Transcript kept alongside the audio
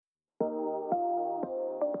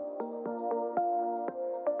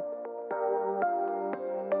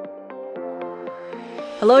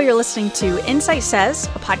Hello, you're listening to Insight Says,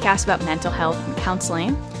 a podcast about mental health and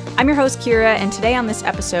counseling. I'm your host, Kira, and today on this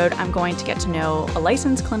episode, I'm going to get to know a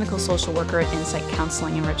licensed clinical social worker at Insight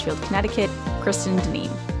Counseling in Richfield, Connecticut, Kristen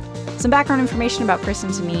Dineen. Some background information about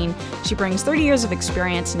Kristen Dineen: she brings 30 years of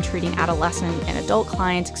experience in treating adolescent and adult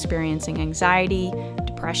clients experiencing anxiety,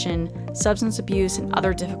 depression, substance abuse, and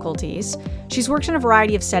other difficulties. She's worked in a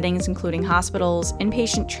variety of settings, including hospitals,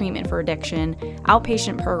 inpatient treatment for addiction,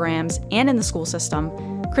 outpatient programs, and in the school system.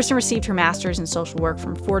 Kristen received her master's in social work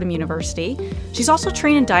from Fordham University. She's also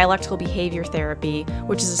trained in dialectical behavior therapy,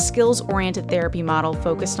 which is a skills-oriented therapy model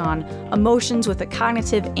focused on emotions with a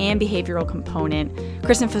cognitive and behavioral component.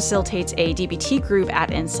 Kristen facilitates a DBT group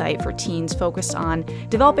at Insight for teens focused on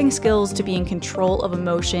developing skills to be in control of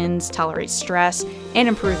emotions, tolerate stress, and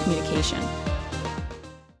improve communication.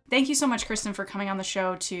 Thank you so much, Kristen, for coming on the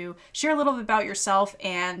show to share a little bit about yourself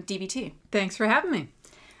and DBT. Thanks for having me.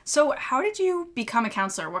 So how did you become a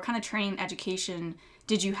counselor? What kind of training education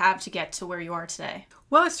did you have to get to where you are today?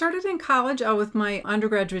 Well, I started in college with my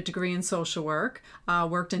undergraduate degree in social work,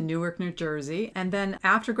 worked in Newark, New Jersey. And then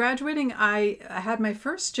after graduating, I had my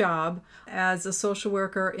first job as a social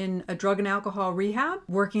worker in a drug and alcohol rehab,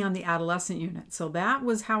 working on the adolescent unit. So that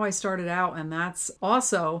was how I started out. And that's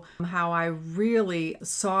also how I really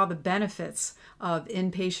saw the benefits of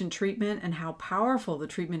inpatient treatment and how powerful the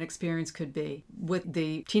treatment experience could be with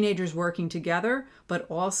the teenagers working together, but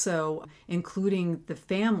also including the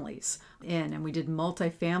families in. And we did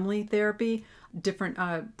multifamily therapy, different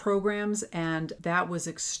programs, and that was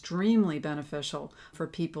extremely beneficial for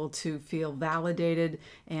people to feel validated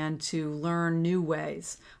and to learn new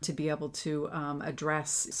ways to be able to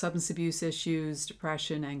address substance abuse issues,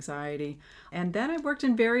 depression, anxiety. And then I worked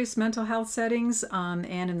in various mental health settings and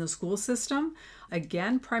in the school system,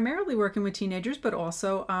 again, primarily working with teenagers, but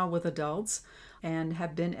also with adults, and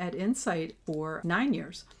have been at Insight for 9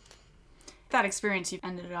 years. That experience, you've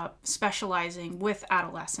ended up specializing with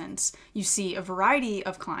adolescents. You see a variety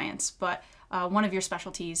of clients, but one of your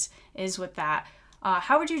specialties is with that.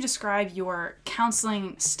 How would you describe your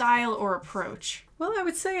counseling style or approach? Well, I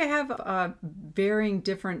would say I have varying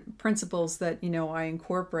different principles that, I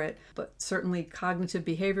incorporate, but certainly cognitive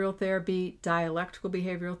behavioral therapy, dialectical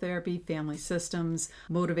behavioral therapy, family systems,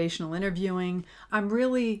 motivational interviewing. I'm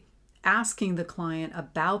really asking the client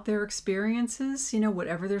about their experiences,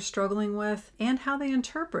 whatever they're struggling with, and how they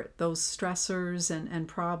interpret those stressors and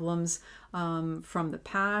problems from the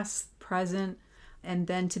past, present, and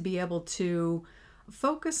then to be able to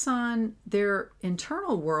focus on their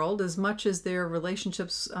internal world as much as their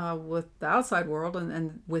relationships with the outside world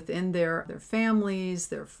and within their families,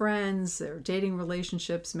 their friends, their dating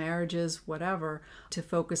relationships, marriages, whatever, to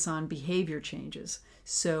focus on behavior changes.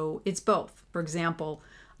 So it's both. For example,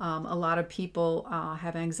 a lot of people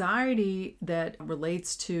have anxiety that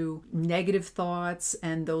relates to negative thoughts,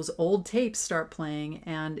 and those old tapes start playing,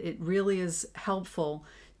 and it really is helpful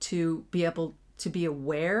to be able to be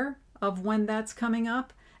aware of when that's coming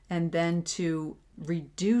up, and then to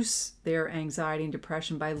reduce their anxiety and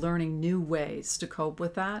depression by learning new ways to cope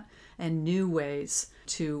with that and new ways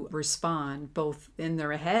to respond, both in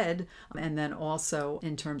their head and then also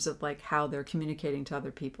in terms of like how they're communicating to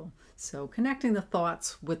other people. So connecting the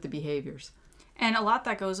thoughts with the behaviors. And a lot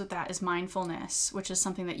that goes with that is mindfulness, which is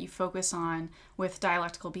something that you focus on with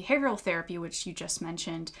dialectical behavioral therapy, which you just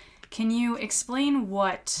mentioned. Can you explain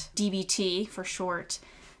what DBT for short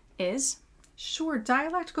is? Sure.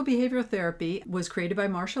 Dialectical behavioral therapy was created by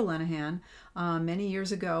Marsha Linehan many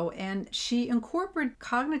years ago, and she incorporated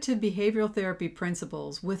cognitive behavioral therapy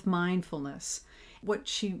principles with mindfulness. What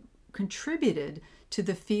she contributed to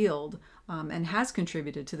the field and has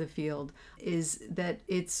contributed to the field is that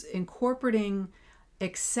it's incorporating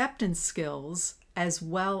acceptance skills as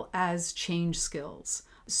well as change skills.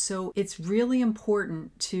 So it's really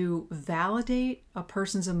important to validate a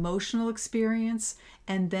person's emotional experience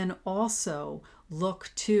and then also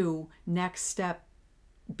look to next step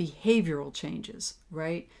behavioral changes,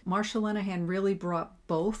 right? Marsha Linehan really brought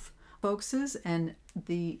both focuses, and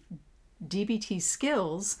the DBT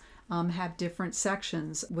skills have different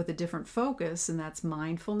sections with a different focus, and that's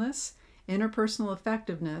mindfulness, interpersonal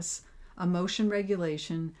effectiveness, emotion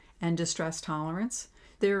regulation, and distress tolerance.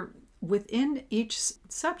 Within each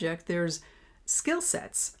subject, there's skill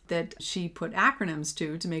sets that she put acronyms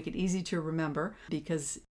to make it easy to remember,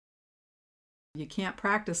 because you can't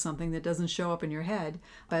practice something that doesn't show up in your head.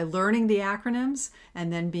 By learning the acronyms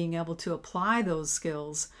and then being able to apply those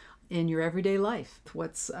skills in your everyday life,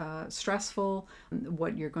 what's stressful,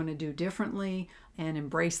 what you're going to do differently, and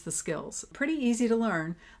embrace the skills. Pretty easy to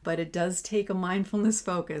learn, but it does take a mindfulness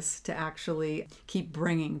focus to actually keep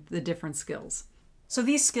bringing the different skills. So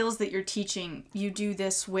these skills that you're teaching, you do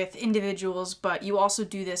this with individuals, but you also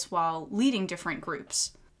do this while leading different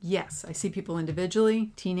groups. Yes, I see people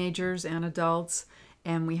individually, teenagers and adults,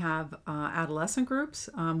 and we have adolescent groups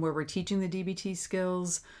where we're teaching the DBT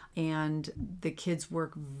skills, and the kids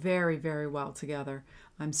work very, very well together.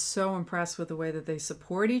 I'm so impressed with the way that they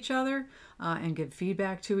support each other and give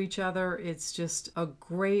feedback to each other. It's just a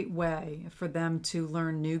great way for them to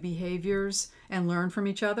learn new behaviors and learn from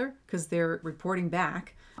each other because they're reporting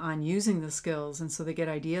back on using the skills, and so they get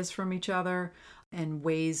ideas from each other and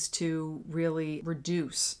ways to really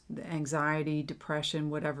reduce the anxiety, depression,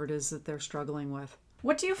 whatever it is that they're struggling with.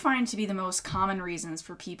 What do you find to be the most common reasons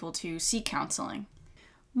for people to seek counseling?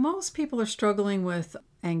 Most people are struggling with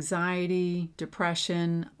anxiety,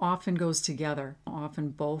 depression, often goes together, often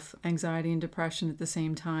both anxiety and depression at the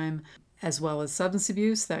same time, as well as substance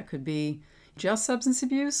abuse. That could be just substance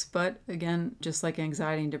abuse, but again, just like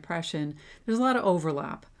anxiety and depression, there's a lot of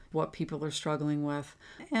overlap what people are struggling with.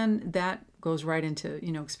 And that goes right into,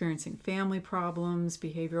 experiencing family problems,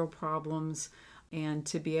 behavioral problems, and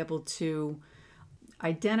to be able to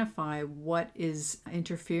identify what is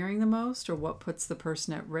interfering the most or what puts the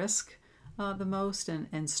person at risk the most,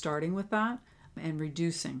 and starting with that and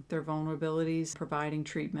reducing their vulnerabilities, providing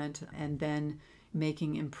treatment, and then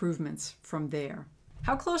making improvements from there.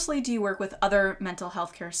 How closely do you work with other mental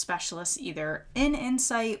health care specialists, either in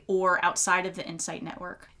Insight or outside of the Insight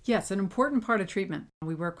network? Yes, an important part of treatment.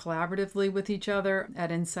 We work collaboratively with each other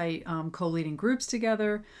at Insight, co-leading groups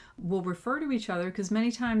together. We'll refer to each other because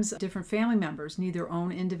many times different family members need their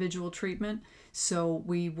own individual treatment. So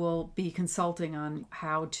we will be consulting on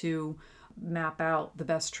how to map out the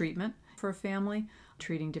best treatment for a family,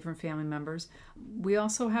 treating different family members. We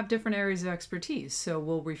also have different areas of expertise. So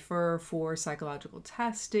we'll refer for psychological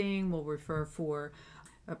testing, we'll refer for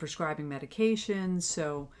prescribing medications.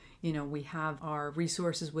 So, we have our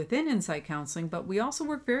resources within Insight Counseling, but we also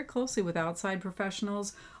work very closely with outside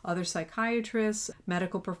professionals, other psychiatrists,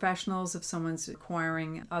 medical professionals if someone's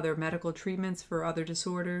requiring other medical treatments for other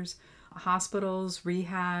disorders, hospitals,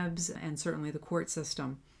 rehabs, and certainly the court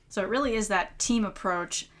system. So it really is that team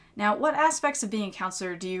approach. Now, what aspects of being a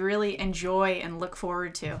counselor do you really enjoy and look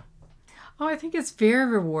forward to? Oh, I think it's very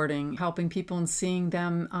rewarding helping people and seeing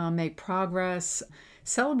them make progress,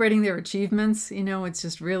 celebrating their achievements. It's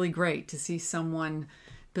just really great to see someone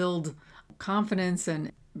build confidence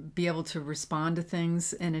and be able to respond to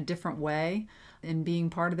things in a different way, and being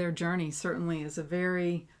part of their journey certainly is a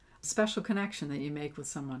very special connection that you make with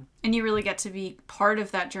someone. And you really get to be part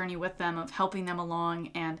of that journey with them, of helping them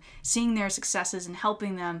along and seeing their successes and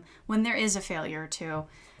helping them when there is a failure too.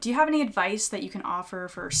 Do you have any advice that you can offer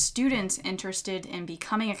for students interested in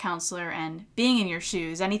becoming a counselor and being in your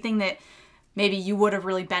shoes? Anything that maybe you would have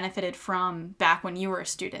really benefited from back when you were a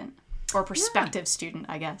student? Or prospective student,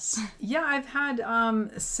 I guess. Yeah, I've had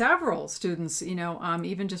several students,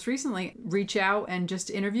 even just recently reach out and just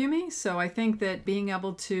interview me. So I think that being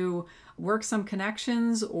able to work some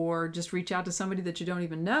connections or just reach out to somebody that you don't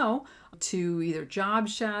even know to either job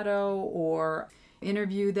shadow or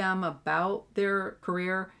interview them about their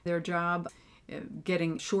career, their job,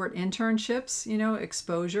 getting short internships,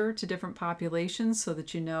 exposure to different populations so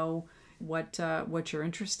that you know what you're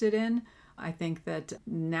interested in. I think that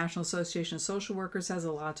National Association of Social Workers has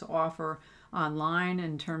a lot to offer online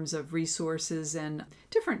in terms of resources and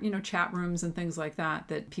different, chat rooms and things like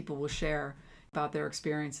that people will share about their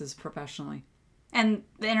experiences professionally. And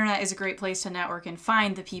the internet is a great place to network and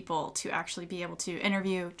find the people to actually be able to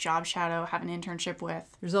interview, job shadow, have an internship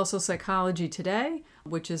with. There's also Psychology Today,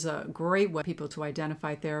 which is a great way for people to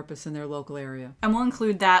identify therapists in their local area. And we'll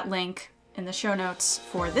include that link in the show notes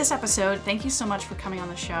for this episode. Thank you so much for coming on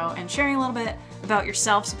the show and sharing a little bit about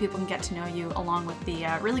yourself so people can get to know you, along with the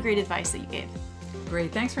really great advice that you gave.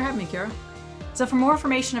 Great. Thanks for having me, Kara. So for more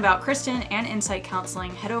information about Kristen and Insight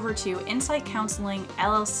Counseling, head over to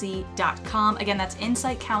insightcounselingllc.com. Again, that's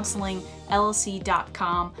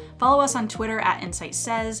insightcounselingllc.com. Follow us on Twitter at Insight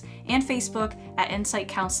Says and Facebook at Insight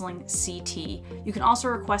Counseling CT. You can also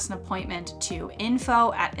request an appointment to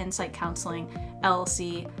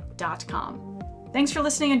info@insightcounselingllc.com. Thanks for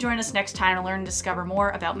listening, and join us next time to learn and discover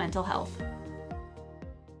more about mental health.